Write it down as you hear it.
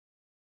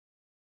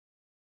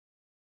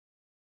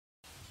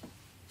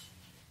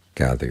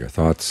Gather your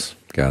thoughts,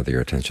 gather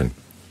your attention,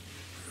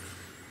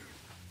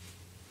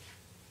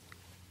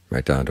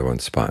 right down to one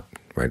spot,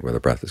 right where the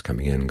breath is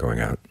coming in, going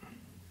out.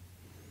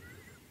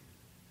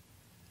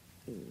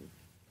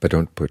 But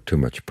don't put too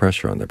much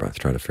pressure on the breath.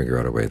 Try to figure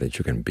out a way that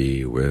you can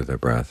be with the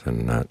breath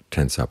and not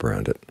tense up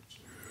around it.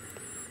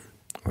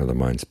 One of the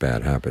mind's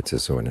bad habits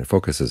is so when it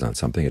focuses on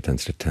something, it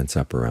tends to tense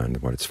up around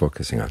what it's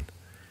focusing on.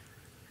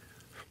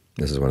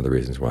 This is one of the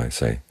reasons why I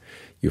say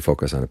you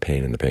focus on a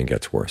pain and the pain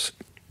gets worse.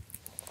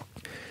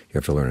 You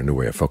have to learn a new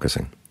way of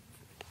focusing.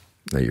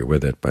 Now you're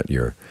with it, but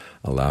you're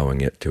allowing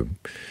it to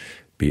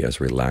be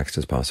as relaxed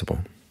as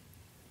possible.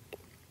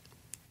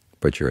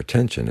 But your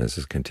attention is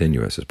as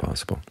continuous as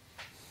possible.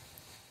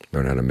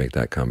 Learn how to make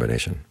that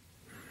combination,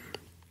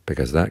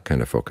 because that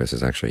kind of focus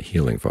is actually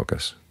healing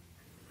focus.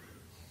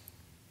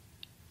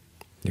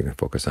 You can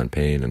focus on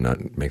pain and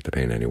not make the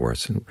pain any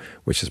worse,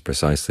 which is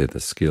precisely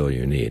the skill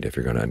you need if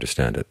you're going to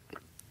understand it.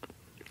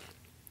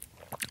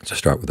 So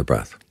start with the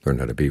breath. Learn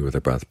how to be with the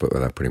breath, but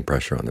without putting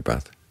pressure on the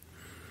breath.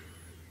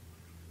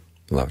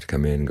 Allow it to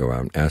come in, go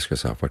out, and ask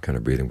yourself what kind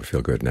of breathing would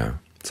feel good now.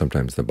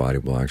 Sometimes the body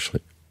will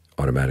actually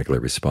automatically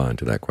respond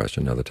to that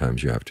question. Other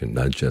times you have to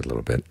nudge it a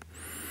little bit.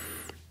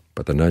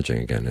 But the nudging,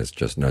 again, is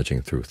just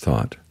nudging through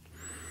thought.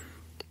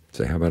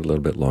 Say, how about a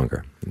little bit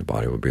longer? And the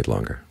body will breathe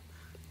longer.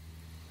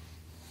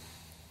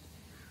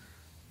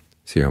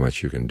 See how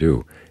much you can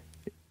do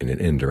in an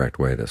indirect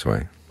way this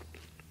way.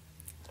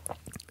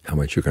 How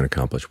much you can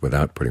accomplish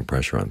without putting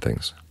pressure on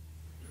things.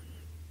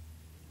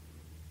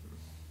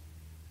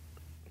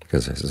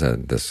 Because, as I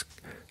said, this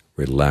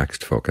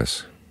relaxed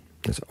focus,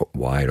 this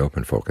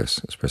wide-open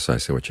focus, is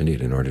precisely what you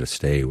need in order to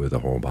stay with the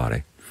whole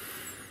body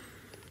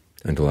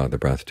and to allow the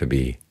breath to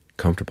be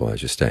comfortable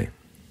as you stay.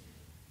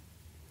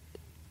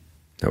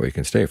 That way you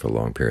can stay for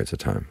long periods of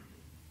time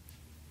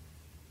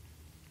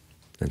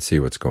and see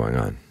what's going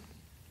on.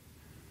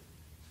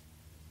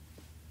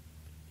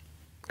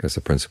 Because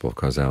the principle of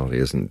causality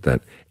isn't that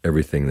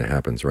everything that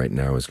happens right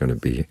now is going to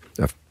be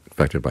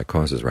affected by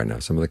causes right now.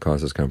 Some of the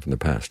causes come from the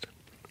past.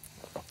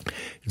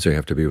 And so you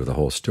have to be with the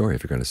whole story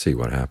if you're going to see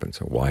what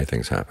happens and why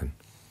things happen.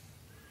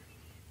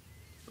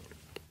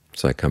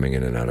 It's like coming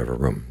in and out of a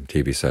room.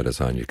 TV set is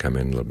on, you come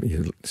in,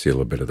 you see a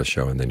little bit of the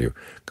show, and then you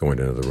go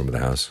into another room of the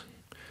house.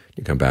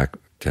 You come back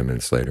 10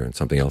 minutes later and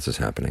something else is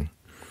happening.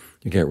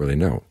 You can't really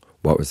know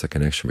what was the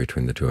connection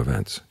between the two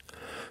events.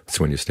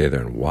 So when you stay there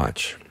and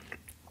watch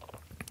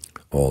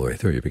all the way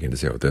through, you begin to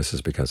say, oh, this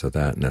is because of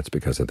that, and that's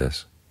because of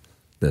this.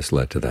 This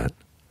led to that.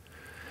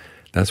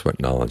 That's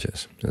what knowledge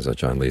is. As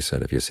John Lee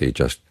said, if you see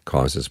just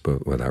causes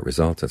but without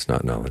results, it's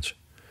not knowledge.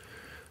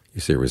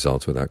 You see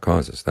results without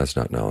causes, that's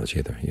not knowledge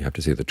either. You have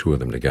to see the two of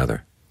them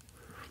together.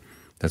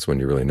 That's when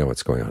you really know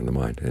what's going on in the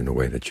mind in a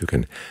way that you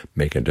can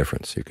make a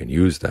difference. You can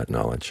use that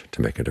knowledge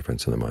to make a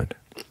difference in the mind.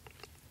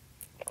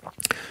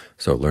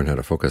 So learn how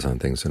to focus on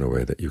things in a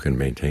way that you can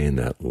maintain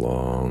that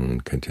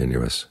long,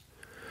 continuous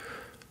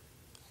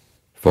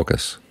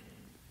focus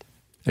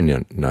and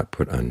yet not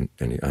put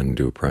any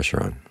undue pressure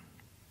on.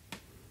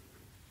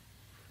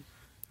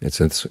 It's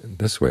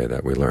this way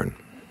that we learn.